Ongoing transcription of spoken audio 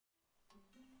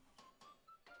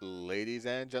Ladies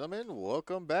and gentlemen,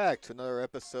 welcome back to another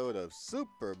episode of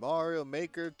Super Mario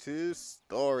Maker 2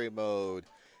 Story Mode.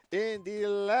 In the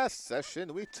last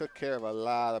session, we took care of a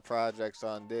lot of projects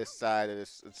on this side of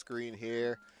this screen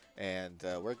here, and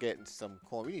we're getting some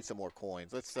coin. We need some more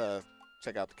coins. Let's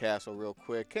check out the castle real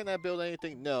quick. Can I build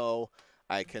anything? No,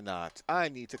 I cannot. I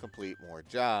need to complete more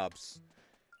jobs.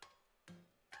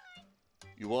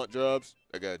 You want jobs?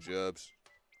 I got jobs.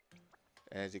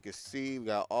 As you can see, we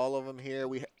got all of them here.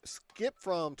 We skip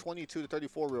from 22 to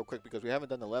 34 real quick because we haven't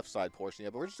done the left side portion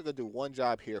yet, but we're just going to do one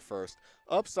job here first.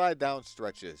 Upside down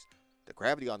stretches. The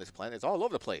gravity on this planet is all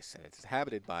over the place, and it's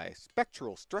inhabited by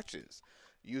spectral stretches.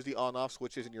 Use the on-off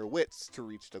switches in your wits to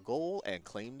reach the goal and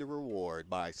claim the reward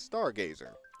by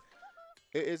Stargazer.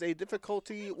 It is a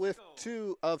difficulty with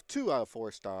 2 out of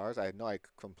 4 stars. I know I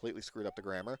completely screwed up the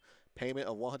grammar. Payment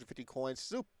of 150 coins,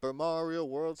 Super Mario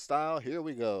World style. Here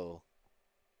we go.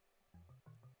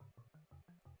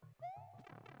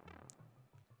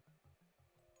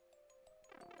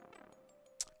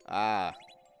 Ah,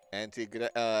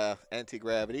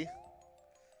 anti-gravity.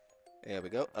 There we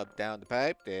go. Up, down the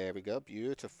pipe. There we go.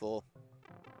 Beautiful.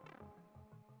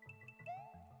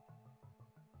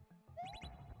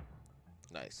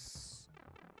 Nice.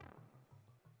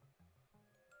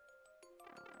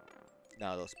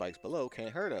 Now those spikes below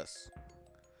can't hurt us.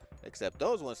 Except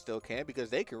those ones still can because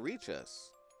they can reach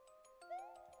us.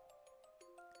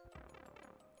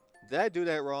 Did I do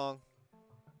that wrong?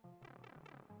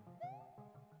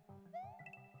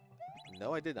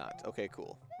 No, I did not. Okay,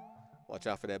 cool. Watch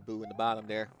out for that boo in the bottom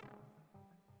there.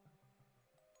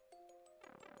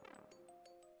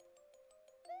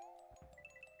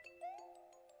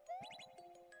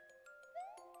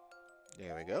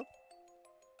 There we go.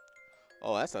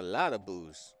 Oh, that's a lot of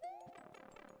boos.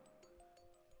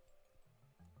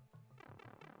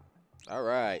 All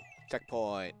right.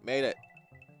 Checkpoint. Made it.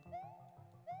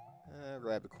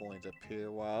 Grab the coins up here.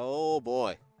 Wow. Oh,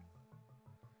 boy.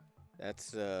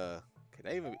 That's,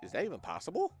 is that even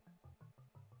possible?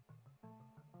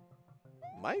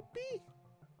 Might be.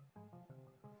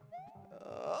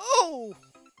 Oh!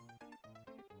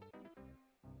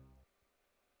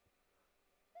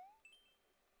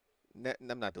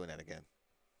 I'm not doing that again.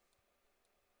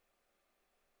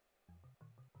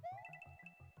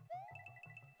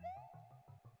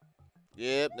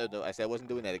 Yep, no. I said I wasn't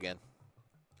doing that again.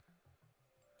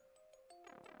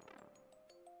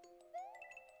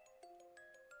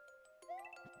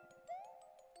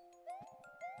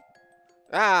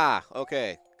 Ah,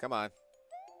 okay. Come on.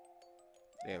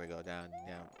 There we go. Down,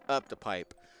 down. Up the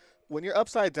pipe. When you're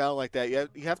upside down like that, you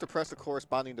have to press the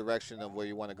corresponding direction of where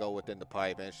you want to go within the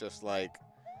pipe. And it's just like,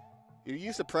 you're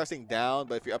used to pressing down,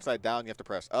 but if you're upside down, you have to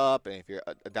press up. And if you're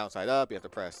downside up, you have to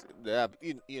press,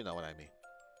 you know what I mean.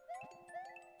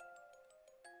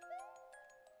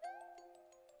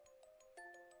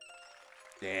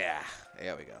 Yeah,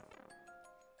 there we go.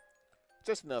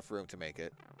 Just enough room to make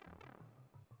it.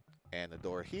 And the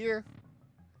door here.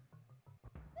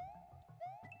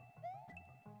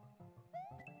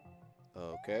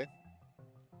 Okay.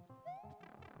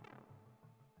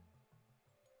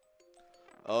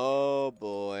 Oh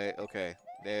boy. Okay.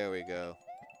 There we go.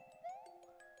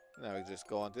 Now we just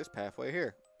go on this pathway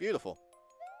here. Beautiful.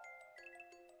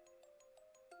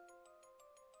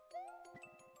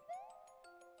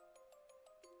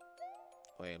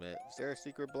 Wait a minute. Is there a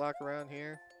secret block around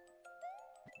here?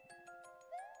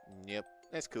 Yep.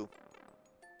 That's cool.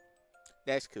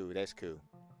 That's cool. That's cool.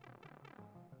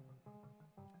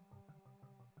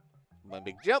 One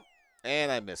big jump.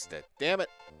 And I missed it. Damn it.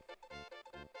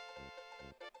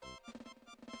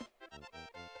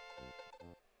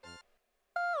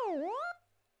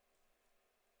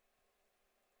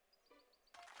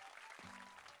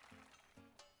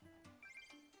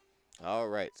 All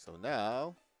right. So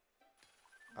now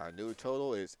our new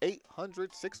total is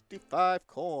 865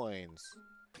 coins.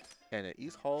 And the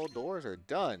East Hall doors are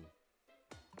done.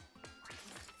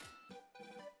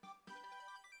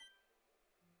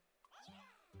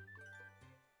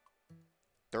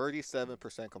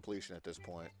 %37 completion at this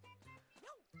point.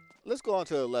 Let's go on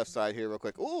to the left side here real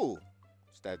quick. Ooh,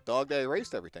 it's that dog that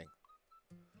erased everything.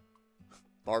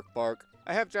 Bark, bark.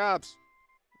 I have jobs.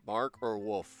 Bark or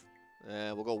wolf?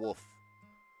 We'll go wolf.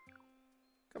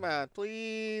 Come on,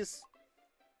 please.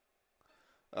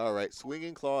 All right,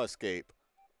 swinging claw escape.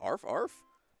 Arf, arf.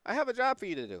 I have a job for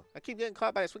you to do. I keep getting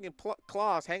caught by swinging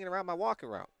claws hanging around my walking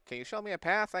route. Can you show me a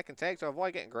path I can take to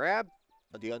avoid getting grabbed?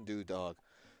 The undo dog.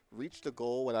 Reach the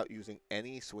goal without using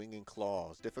any swinging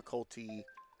claws. Difficulty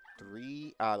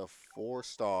 3 out of 4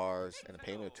 stars and a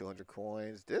payment of 200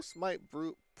 coins. This might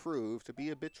prove to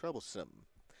be a bit troublesome.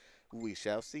 We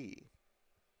shall see.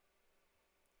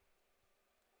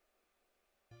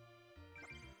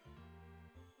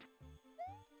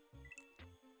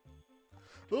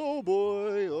 Oh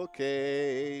boy,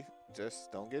 okay.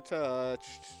 Just don't get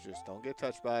touched. Just don't get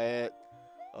touched by it.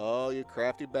 Oh, you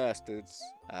crafty bastards.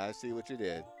 I see what you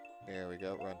did. There we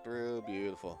go. Run through.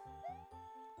 Beautiful.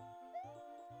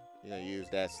 You know, use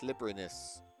that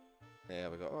slipperiness. There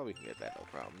we go. Oh, we can get that. No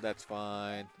problem. That's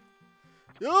fine.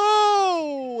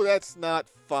 Oh, that's not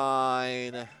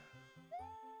fine.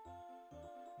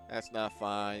 That's not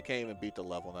fine. You can't even beat the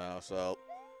level now, so.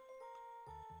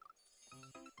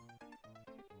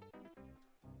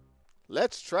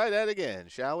 Let's try that again,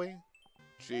 shall we?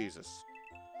 Jesus.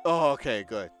 Oh, okay,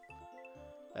 good.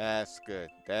 That's good.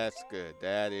 That's good.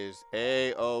 That is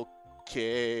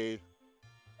A-okay.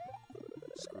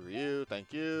 Screw you.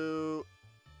 Thank you.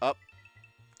 Up.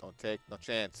 Don't take no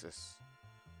chances.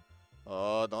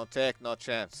 Oh, don't take no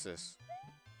chances.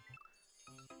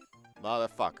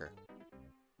 Motherfucker.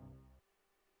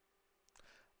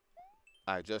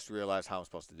 I just realized how I'm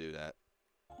supposed to do that.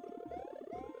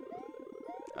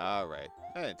 Alright.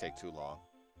 That didn't take too long.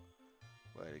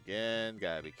 But again,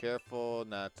 gotta be careful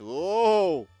not to.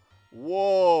 Oh!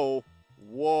 Whoa!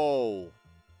 Whoa!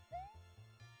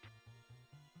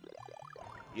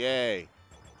 Yay.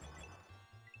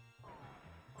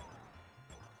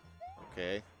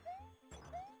 Okay.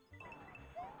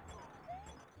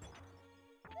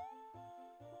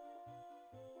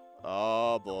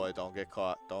 Oh boy, don't get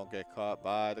caught. Don't get caught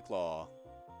by the claw.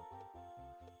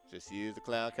 Just use the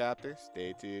clown copter.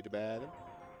 Stay to the bottom.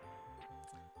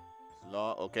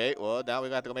 Okay, well, now we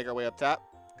got to go make our way up top.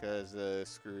 Because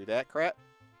screw that crap.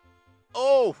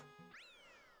 Oh!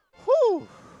 Whew!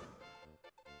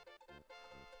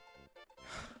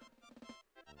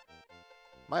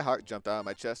 My heart jumped out of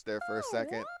my chest there for a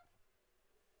second.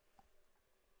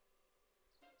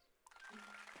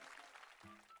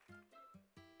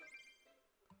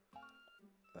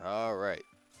 All right.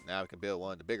 Now we can build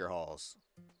one of the bigger halls.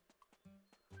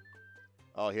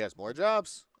 Oh, he has more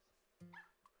jobs?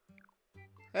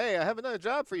 Hey, I have another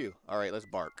job for you. All right, let's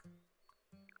bark.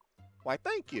 Why,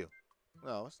 thank you.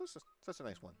 No, it's such a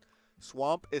nice one.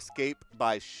 Swamp escape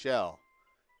by shell.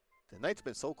 The night's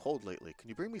been so cold lately. Can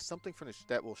you bring me something from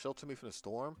that will shelter me from the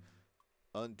storm?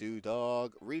 Undo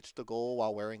dog. Reach the goal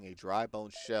while wearing a dry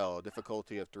bone shell.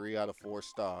 Difficulty of 3 out of 4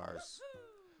 stars.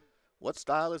 What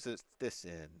style is this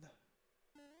in?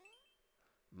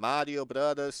 Mario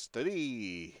Brothers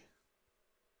 3.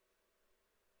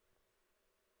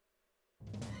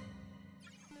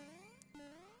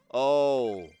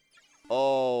 Oh.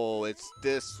 Oh, it's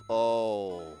this.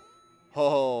 Oh.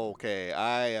 Oh, okay.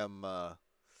 I am,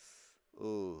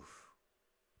 ooh.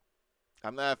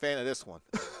 I'm not a fan of this one.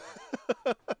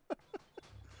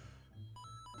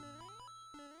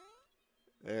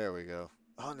 There we go.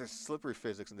 Oh, and there's slippery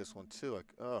physics in this one, too.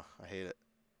 I hate it.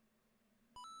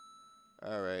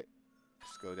 Alright.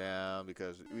 Just go down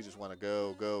because we just want to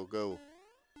go, go, go.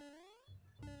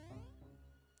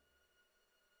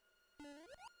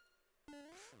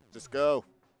 Just go.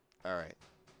 Alright.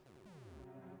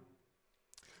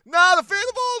 Not a fan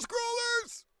of all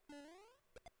scrollers!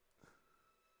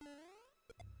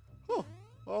 Oh.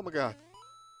 Oh my god.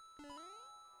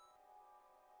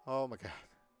 Oh my god.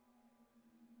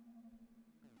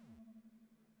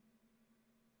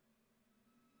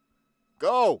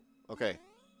 Go! Okay.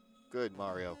 Good,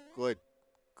 Mario. Good.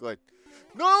 Good.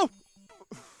 No!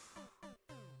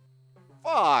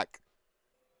 Fuck!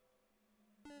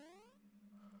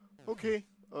 Okay.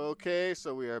 Okay,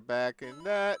 so we are back in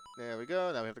that. There we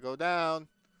go. Now we have to go down.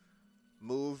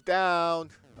 Move down.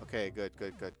 Okay, good,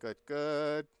 good, good, good,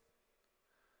 good.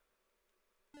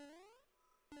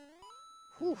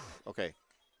 Whew. Okay.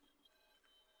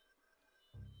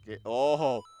 Get,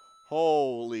 oh,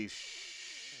 holy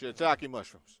shiitake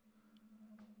mushrooms.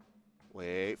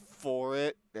 Wait for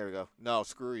it. There we go. No,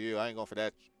 screw you. I ain't going for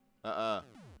that.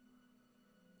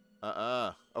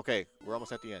 Okay, we're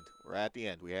almost at the end. We're at the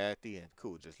end. We're at the end.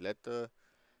 Cool. Just let the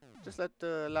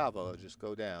lava just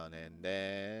go down, and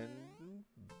then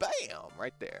bam,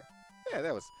 right there. Yeah,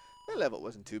 that level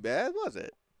wasn't too bad, was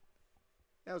it?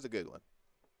 That was a good one.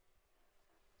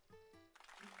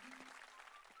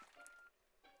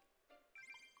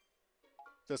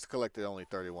 Just collected only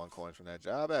 31 coins from that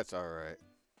job. That's all right.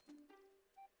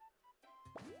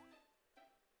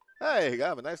 Hey,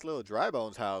 got a nice little dry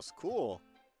bones house. Cool.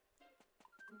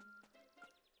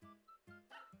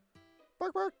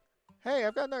 Bark, bark. Hey,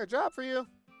 I've got another job for you.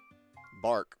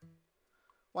 Bark.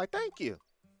 Why, thank you.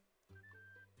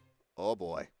 Oh,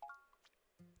 boy.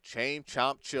 Chain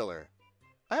Chomp Chiller.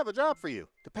 I have a job for you.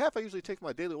 The path I usually take for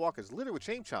my daily walk is littered with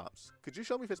chain chomps. Could you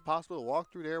show me if it's possible to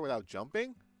walk through there without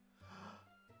jumping?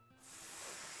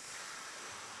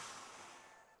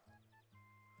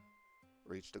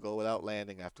 Reach the goal without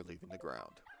landing after leaving the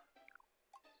ground.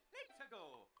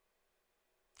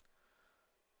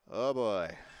 Oh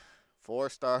boy. 4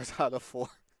 stars out of 4.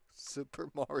 Super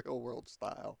Mario World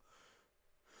style.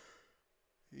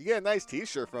 You get a nice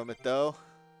t-shirt from it though.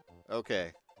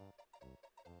 Okay.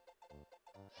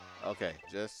 Okay,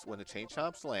 just when the chain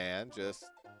chomps land, just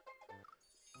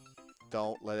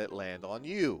don't let it land on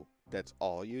you. That's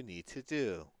all you need to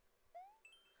do.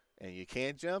 And you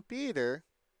can't jump either.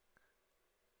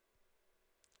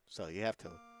 So you have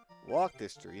to walk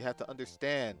this through. You have to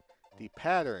understand the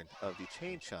pattern of the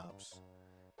chain chomps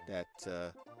that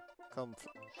come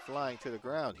flying to the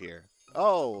ground here.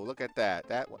 Oh, look at that!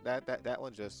 That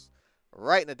one just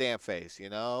right in the damn face. You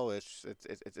know, it's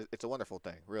a wonderful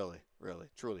thing. Really,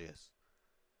 truly is.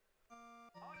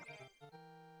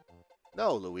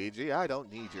 No, Luigi, I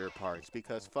don't need your parts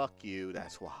because fuck you.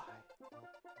 That's why.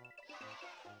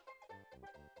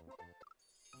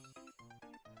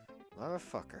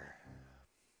 Motherfucker.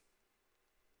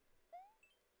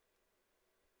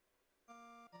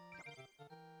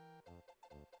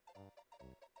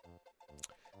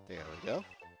 There we go.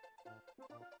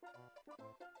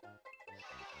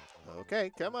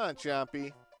 Okay, come on,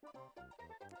 Chompy.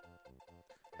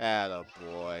 Atta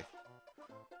boy.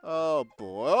 Oh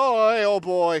boy. Oh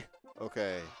boy.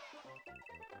 Okay.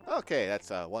 Okay,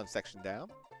 that's one section down.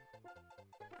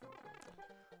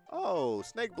 Oh,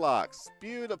 snake blocks.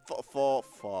 Beautiful.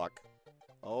 Fuck.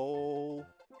 Oh.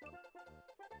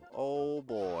 Oh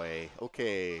boy.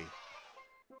 Okay.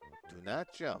 Do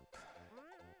not jump.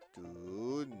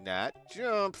 Do not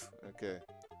jump. Okay.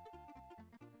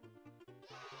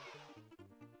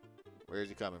 Where is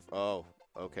he coming from? Oh,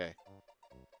 okay.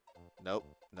 Nope.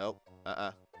 Nope.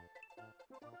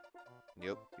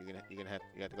 Nope. You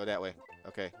have to go that way.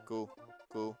 Okay. Cool.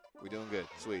 Cool. We're doing good.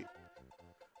 Sweet.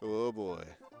 Oh boy.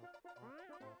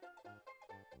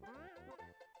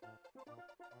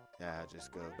 Yeah,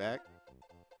 just go back.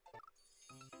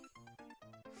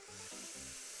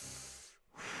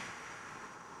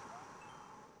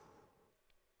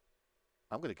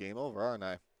 I'm gonna game over, aren't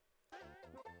I?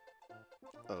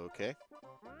 Okay.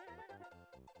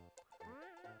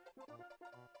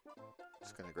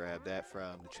 Just gonna grab that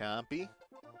from the Chompy.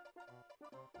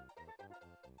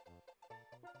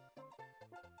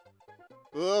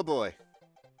 Oh boy.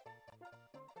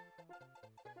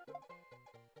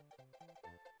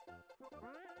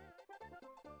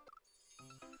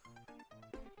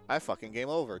 I fucking game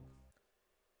over.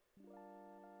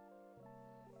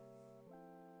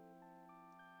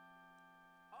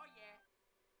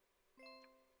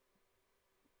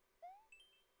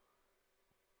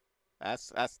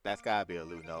 That's gotta be a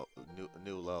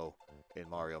new low in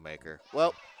Mario Maker.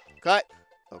 Well, cut.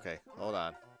 Okay, hold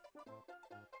on.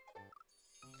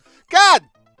 God.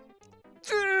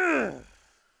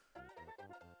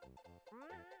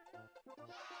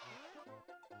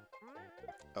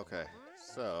 Okay,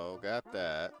 so got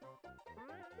that.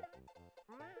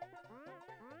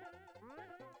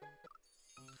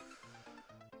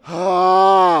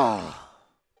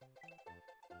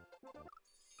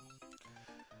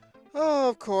 Oh,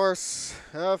 of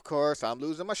course, I'm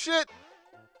losing my shit.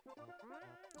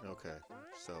 Okay,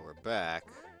 so we're back.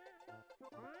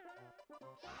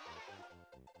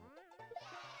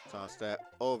 Toss that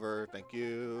over, thank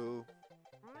you.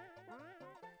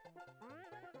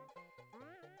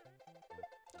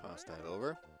 Toss that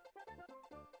over.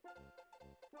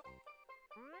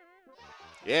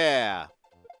 Yeah.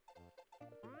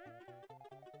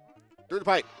 Through the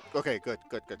pipe. Okay, good.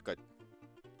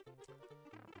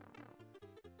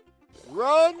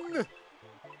 Run!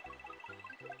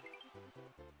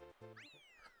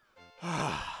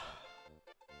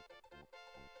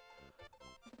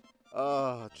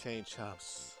 Oh, chain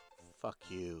chomps. Fuck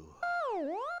you.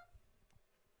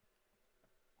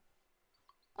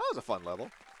 That was a fun level.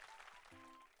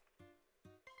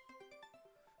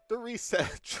 The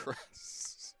reset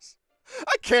dress.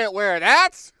 I can't wear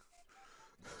that!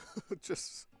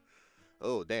 Just...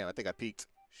 Oh, damn, I think I peeked.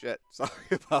 Shit, sorry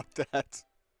about that.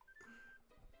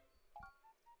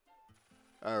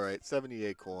 Alright,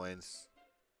 78 coins.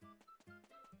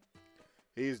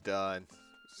 He's done.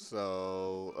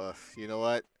 So, you know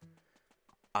what?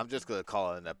 I'm just going to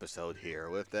call it an episode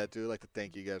here. With that, I'd like to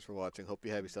thank you guys for watching. Hope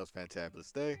you have yourselves a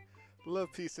fantabulous day.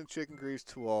 Love, peace, and chicken grease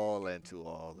to all, and to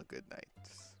all a good night.